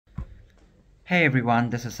Hey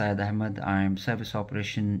everyone, this is Syed Ahmed. I'm Service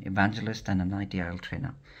Operation Evangelist and an ITIL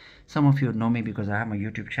trainer. Some of you know me because I have a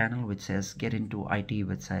YouTube channel which says Get Into IT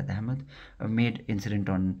with Syed Ahmed. I made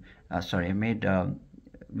videos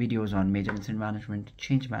on major incident management,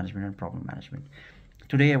 change management, and problem management.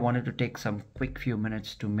 Today I wanted to take some quick few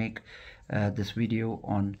minutes to make this video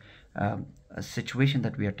on a situation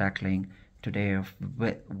that we are tackling today of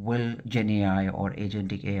will Gen AI or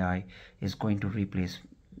agentic AI is going to replace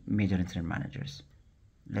major incident managers.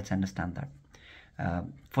 Let's understand that.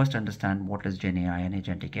 First, understand what is Gen AI and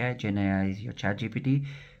agentic AI. Gen AI is your chat GPT,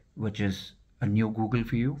 which is a new Google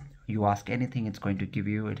for you. You ask anything, it's going to give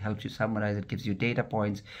you. It helps you summarize, it gives you data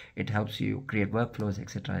points, it helps you create workflows,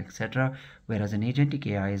 etc., etc. Whereas an agentic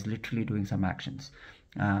AI is literally doing some actions.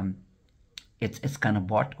 It's kind of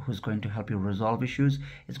bot who's going to help you resolve issues.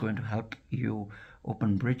 It's going to help you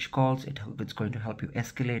open bridge calls. It's going to help you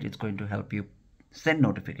escalate. It's going to help you send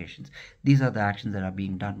notifications. These are the actions that are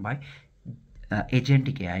being done by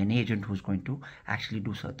agentic AI, an agent who's going to actually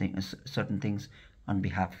do certain things on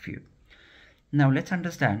behalf of you. Now let's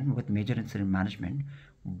understand with major incident management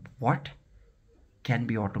what can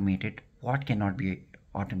be automated, what cannot be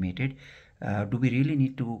automated. Do we really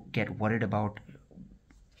need to get worried about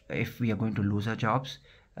if we are going to lose our jobs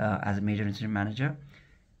as a major incident manager?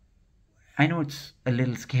 I know it's a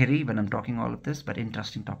little scary when I'm talking all of this, but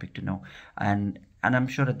interesting topic to know. And I'm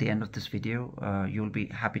sure at the end of this video, you'll be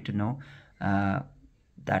happy to know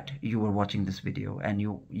that you were watching this video and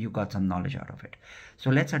you got some knowledge out of it. So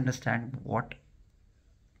let's understand what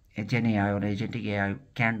a Gen AI or agentic AI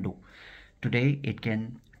can do. Today, it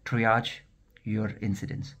can triage your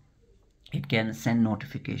incidents. It can send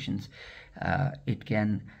notifications. It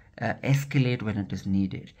can escalate when it is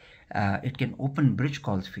needed. It can open bridge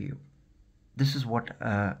calls for you. This is what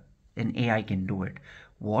an AI can do it.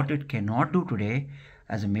 What it cannot do today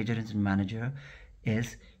as a major incident manager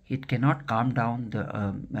is it cannot calm down the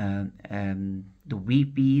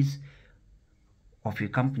VPs of your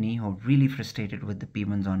company who are really frustrated with the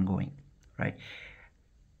P1s ongoing, right?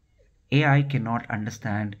 AI cannot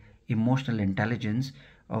understand emotional intelligence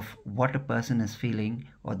of what a person is feeling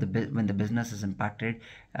or when the business is impacted,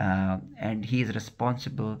 and he is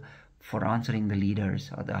responsible for answering the leaders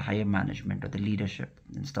or the higher management or the leadership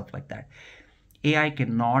and stuff like that. AI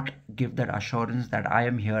cannot give that assurance that I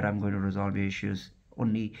am here, I'm going to resolve your issues.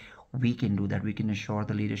 Only we can do that. We can assure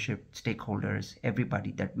the leadership, stakeholders,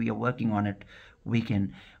 everybody that we are working on it. We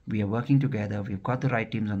are working together. We've got the right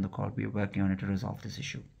teams on the call. We are working on it to resolve this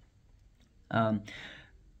issue.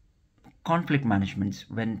 Conflict management,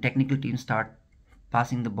 when technical teams start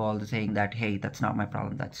passing the ball, saying that, hey, that's not my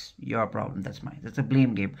problem, that's your problem, that's mine. That's a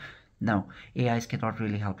blame game. No, AIs cannot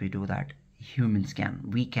really help you do that. Humans can.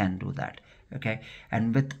 We can do that. Okay.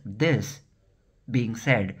 And with this being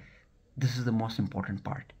said, this is the most important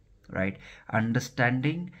part, right?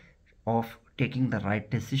 Understanding of taking the right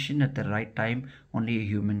decision at the right time, only a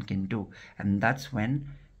human can do. And that's where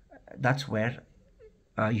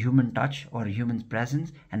human touch or human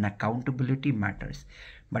presence and accountability matters.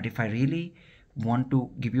 But if I really want to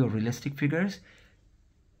give you realistic figures,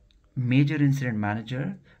 major incident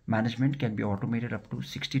management can be automated up to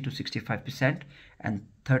 60 to 65%, and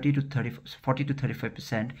 40 to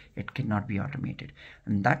 35% it cannot be automated.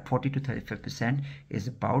 And that 40 to 35% is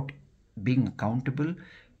about being accountable,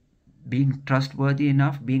 being trustworthy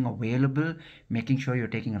enough, being available, making sure you're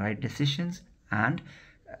taking right decisions, and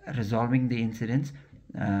resolving the incidents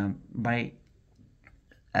by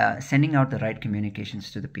sending out the right communications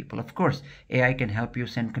to the people. Of course, AI can help you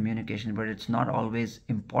send communication, but it's not always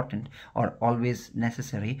important or always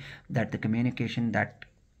necessary that the communication that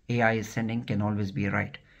AI is sending can always be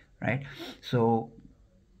right? So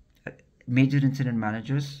major incident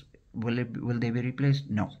managers, will they be replaced?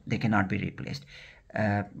 No, they cannot be replaced.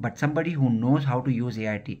 But somebody who knows how to use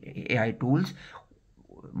AI tools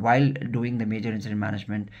while doing the major incident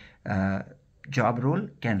management job role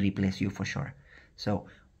can replace you for sure. So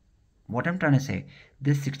what I'm trying to say,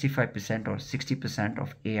 this 65% or 60%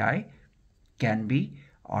 of AI can be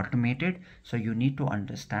automated. So you need to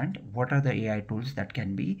understand what are the AI tools that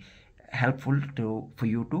can be helpful for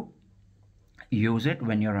you to use it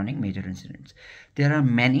when you're running major incidents. There are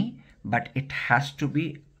many, but it has to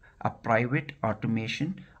be a private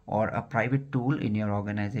automation or a private tool in your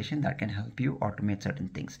organization that can help you automate certain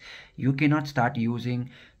things. You cannot start using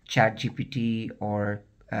ChatGPT or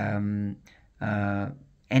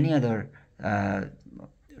any other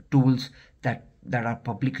tools that are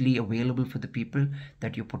publicly available for the people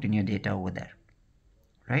that you put in your data over there,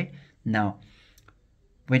 right? Now,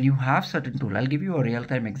 when you have certain tool, I'll give you a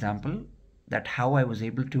real-time example that how I was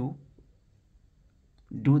able to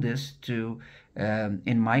do this to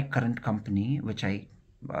in my current company, which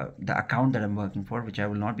the account that I'm working for, which I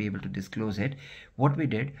will not be able to disclose it. What we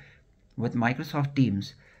did with Microsoft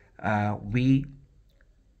Teams, we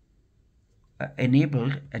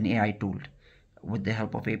enabled an AI tool with the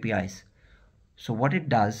help of APIs. So what it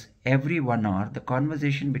does, every 1 hour, the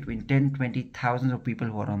conversation between 10, 20, thousands of people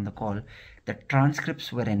who are on the call, the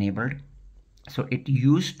transcripts were enabled. So it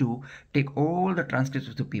used to take all the transcripts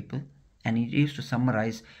of the people and it used to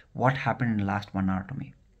summarize what happened in the last 1 hour to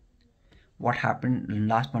me. What happened in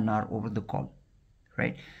the last 1 hour over the call,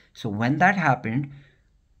 right? So when that happened,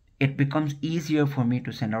 it becomes easier for me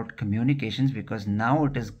to send out communications because now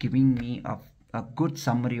it is giving me a good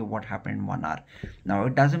summary of what happened in 1 hour. Now,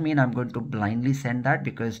 it doesn't mean I'm going to blindly send that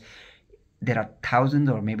because there are thousands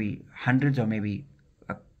or maybe hundreds or maybe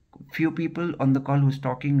a few people on the call who's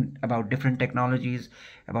talking about different technologies,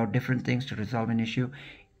 about different things to resolve an issue.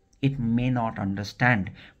 It may not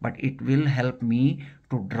understand, but it will help me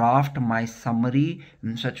to draft my summary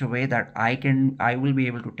in such a way that I will be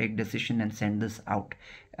able to take decision and send this out,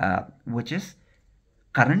 which is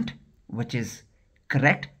current, which is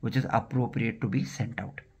correct, which is appropriate to be sent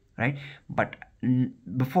out, right? But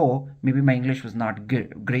before, maybe my English was not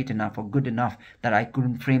great enough or good enough that I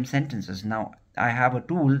couldn't frame sentences. Now I have a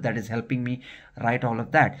tool that is helping me write all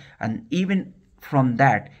of that, and even from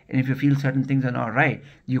that, and if you feel certain things are not right,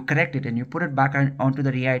 you correct it and you put it back onto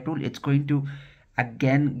the AI tool. It's going to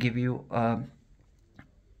again give you a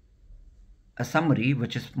summary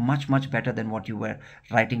which is much better than what you were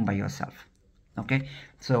writing by yourself. Okay,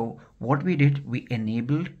 so what we did, we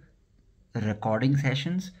enabled recording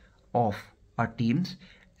sessions of our teams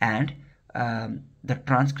and the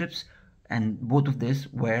transcripts, and both of this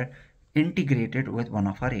were integrated with one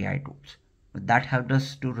of our AI tools. That helped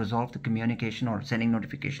us to resolve the communication or sending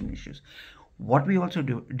notification issues. What we also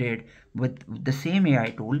did with the same AI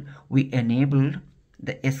tool, we enabled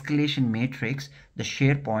the escalation matrix, the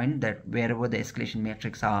SharePoint, that wherever the escalation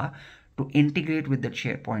matrix are, to integrate with the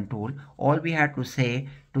SharePoint tool. All we had to say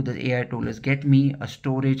to the AI tool is get me a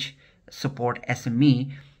storage support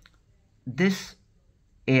SME. This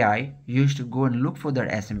AI used to go and look for that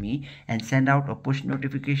SME and send out a push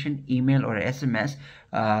notification, email or SMS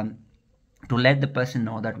to let the person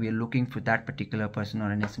know that we are looking for that particular person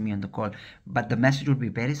or an SME on the call. But the message would be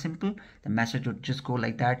very simple. The message would just go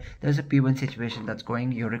like that: there's a P1 situation that's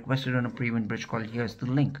going, you're requested on a P1 bridge call, here's the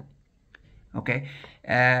link. Okay,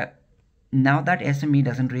 now that SME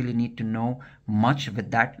doesn't really need to know much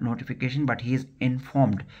with that notification, but he is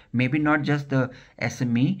informed. Maybe not just the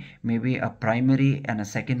SME, maybe a primary and a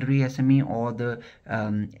secondary SME, or the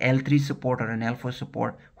L3 support or an L4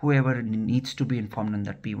 support, whoever needs to be informed on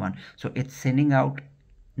that P1. So it's sending out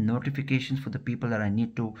notifications for the people that I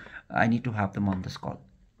need to have them on this call.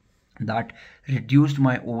 That reduced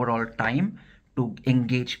my overall time to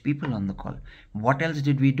engage people on the call. What else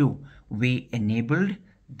did we do? We enabled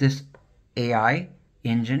this AI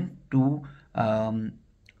engine to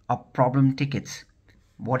problem tickets.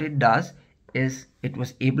 What it does is it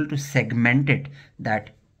was able to segment it,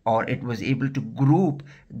 that, or it was able to group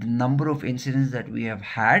the number of incidents that we have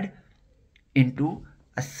had into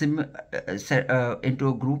into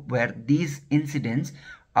a group where these incidents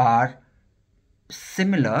are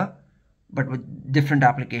similar but with different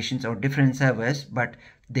applications or different servers, but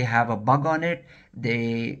they have a bug on it,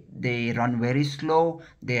 they run very slow,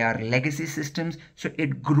 they are legacy systems. So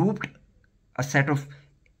it grouped a set of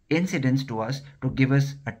incidents to us to give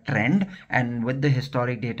us a trend, and with the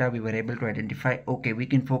historic data we were able to identify, okay, we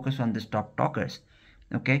can focus on these top talkers.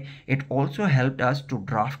 Okay, it also helped us to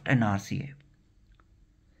draft an RCA.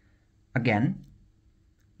 Again,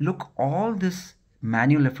 look, all this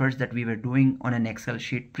manual efforts that we were doing on an Excel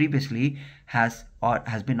sheet previously has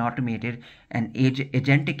been automated, and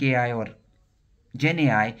agentic AI or Gen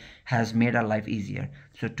AI has made our life easier.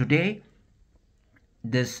 So today,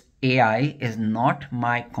 this AI is not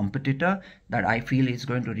my competitor that I feel is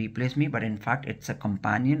going to replace me, but in fact it's a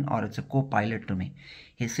companion or it's a co-pilot to me.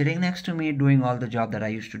 He's sitting next to me doing all the job that I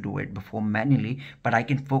used to do it before manually, but I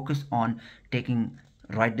can focus on taking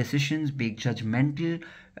right decisions, being judgmental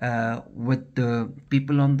with the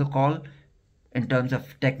people on the call in terms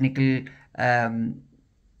of technical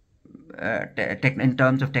in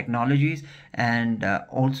terms of technologies, and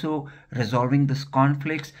also resolving these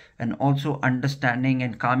conflicts, and also understanding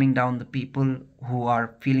and calming down the people who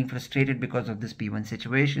are feeling frustrated because of this P1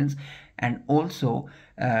 situations, and also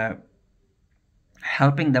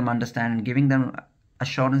helping them understand and giving them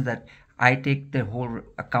assurance that I take the whole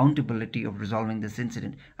accountability of resolving this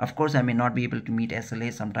incident. Of course, I may not be able to meet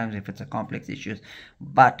SLA sometimes if it's a complex issue,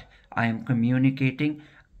 but I am communicating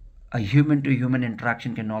a human to human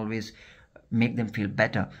interaction can always make them feel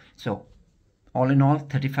better. So all in all,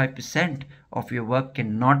 35% of your work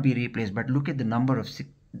cannot be replaced, but look at the number of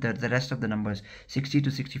the rest of the numbers. 60 to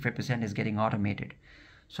 65% is getting automated.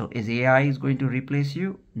 So is AI is going to replace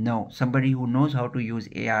you? No. Somebody who knows how to use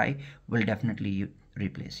AI will definitely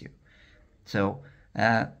replace you. So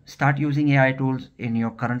start using AI tools in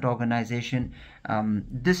your current organization.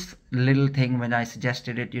 This little thing, when I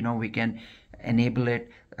suggested it, we can enable it.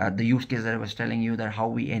 The use case that I was telling you, that how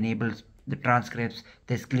we enable the transcripts,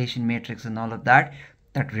 the escalation matrix and all of that,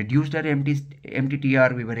 that reduced our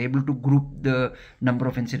MTTR. We were able to group the number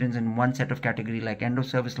of incidents in one set of category, like end of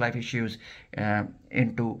service life issues,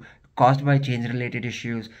 into caused by change related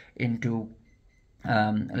issues, into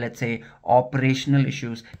let's say operational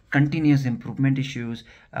issues, continuous improvement issues,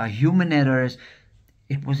 human errors.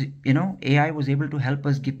 It was, AI was able to help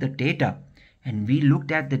us give the data, and we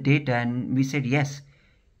looked at the data and we said, yes,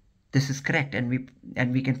 this is correct, and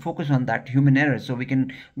we can focus on that human error. So we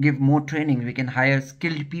can give more training, we can hire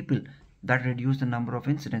skilled people. That reduce the number of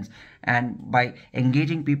incidents. And by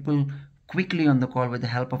engaging people quickly on the call with the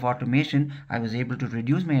help of automation, I was able to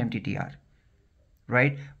reduce my MTTR.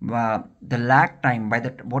 Right? The lag time,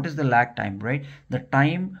 what is the lag time, right? The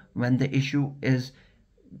time when the issue is,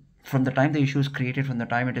 from the time the issue is created, from the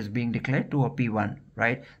time it is being declared to a P1,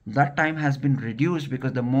 right? That time has been reduced,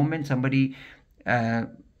 because the moment somebody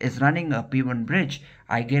is running a P1 bridge,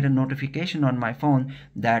 I get a notification on my phone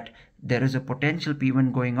that there is a potential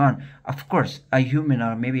P1 going on. Of course, a human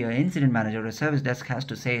or maybe an incident manager or a service desk has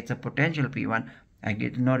to say it's a potential P1. I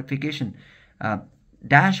get a notification.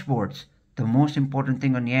 Dashboards, the most important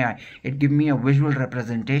thing on AI, it gives me a visual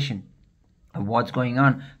representation of what's going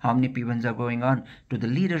on, how many P1s are going on, to the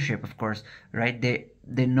leadership, of course, right?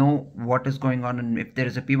 They know what is going on, and if there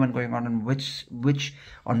is a P1 going on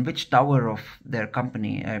which tower of their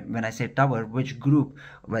company. When I say tower, which group,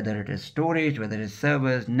 whether it is storage, whether it is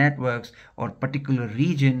servers, networks, or particular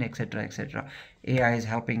region, etc., etc. AI is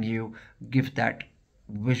helping you give that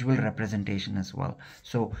visual representation as well.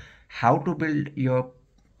 So how to build your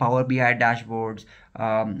Power BI dashboards,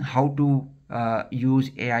 how to use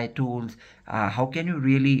AI tools, how can you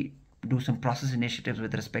really do some process initiatives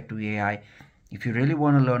with respect to AI. If you really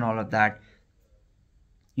want to learn all of that,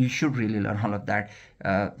 you should really learn all of that.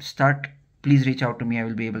 Please reach out to me. I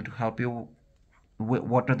will be able to help you.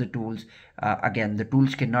 What are the tools? Again, the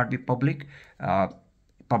tools cannot be public.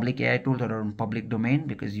 Public AI tools are in public domain,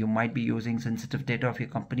 because you might be using sensitive data of your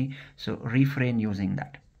company. So refrain using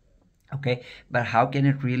that. Okay, but how can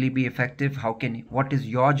it really be effective? What is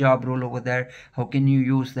your job role over there? How can you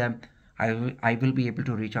use them? I will be able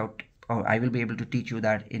to reach out, or I will be able to teach you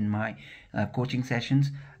that in my coaching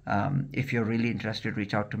sessions. If you're really interested,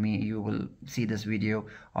 reach out to me. You will see this video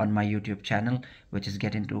on my YouTube channel, which is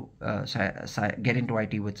Get Into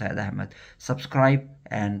IT with Syed Ahmed. Subscribe,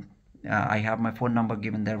 and I have my phone number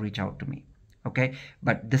given there. Reach out to me. Okay,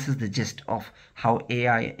 but this is the gist of how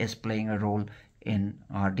AI is playing a role in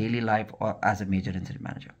our daily life or as a major incident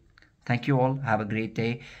manager. Thank you all. Have a great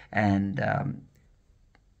day, and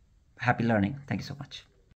happy learning. Thank you so much.